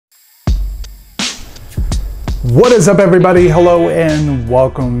What is up, everybody? Hello and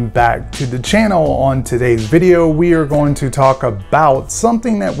welcome back to the channel. On today's video we are going to talk about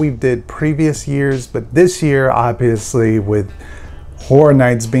something that we did previous years, but this year obviously with Horror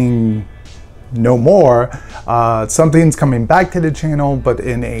Nights being no more, something's coming back to the channel but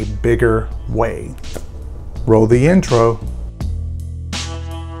in a bigger way. Roll the intro.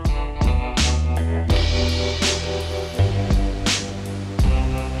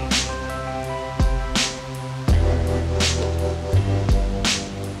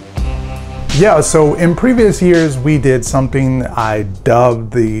 Yeah, so in previous years we did something I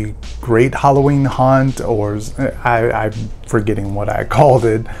dubbed the Great Halloween Hunt, or I'm forgetting what I called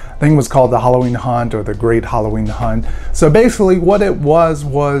it. I think it was called the Halloween Hunt or the Great Halloween Hunt. So basically what it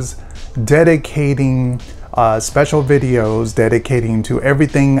was dedicating special videos dedicating to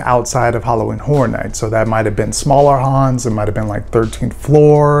everything outside of Halloween Horror Nights. So that might have been smaller haunts, it might have been like 13th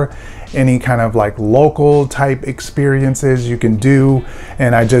floor, any kind of like local type experiences you can do.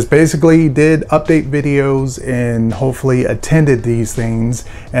 And I just basically did update videos and hopefully attended these things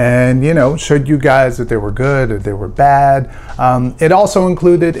and, you know, showed you guys if they were good or they were bad. It also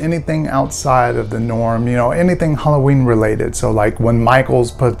included anything outside of the norm, you know, anything Halloween related. So like when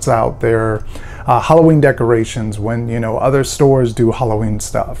Michael's puts out their Halloween decorations, when, you know, other stores do Halloween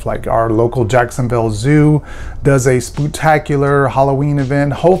stuff, like our local Jacksonville Zoo does a spooktacular Halloween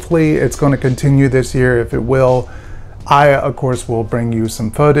event. Hopefully it's going to continue this year. If it will, I of course will bring you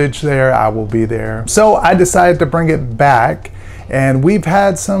some footage there. I will be there. So I decided to bring it back, and we've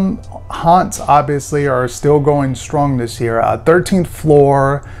had some haunts obviously are still going strong this year. 13th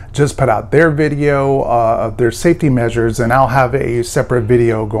floor just put out their video of their safety measures, and I'll have a separate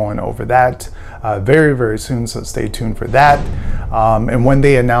video going over that very soon, so stay tuned for that. And when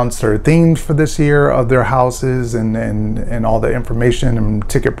they announce their themes for this year of their houses and all the information and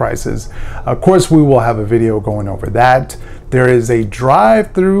ticket prices, of course we will have a video going over that. There is a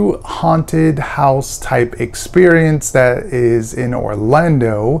drive-through haunted house type experience that is in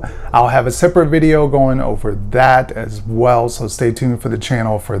Orlando. I'll have a separate video going over that as well, so stay tuned for the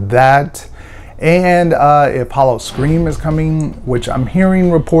channel for that. And if Hollow Scream is coming, which I'm hearing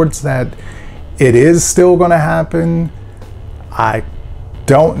reports that it is still going to happen, I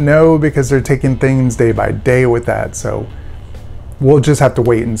don't know because they're taking things day by day with that. So we'll just have to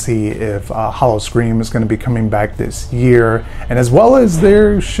wait and see if Hollow Scream is going to be coming back this year. And as well as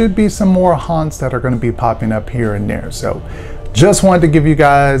there should be some more haunts that are going to be popping up here and there. So just wanted to give you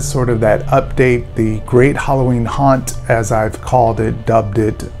guys sort of that update. The Great Halloween Haunt, as I've called it, dubbed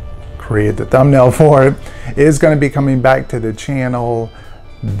it, created the thumbnail for it, is going to be coming back to the channel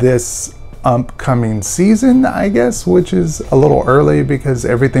this upcoming season, I guess, which is a little early because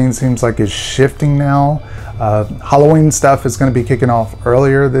everything seems like it's shifting now. Halloween stuff is going to be kicking off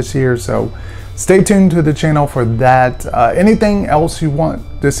earlier this year, so stay tuned to the channel for that. Anything else you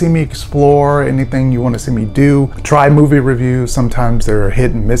want to see me explore, anything you want to see me do, try movie reviews. Sometimes they're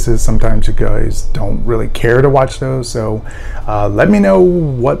hit and misses, sometimes you guys don't really care to watch those, so let me know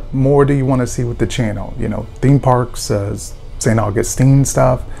what more do you want to see with the channel. You know, theme parks, St. Augustine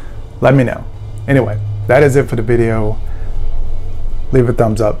stuff, let me know. Anyway, that is it for the video. Leave a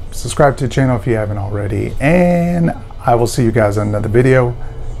thumbs up, subscribe to the channel if you haven't already, and I will see you guys on another video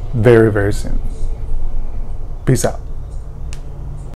very soon. Peace out.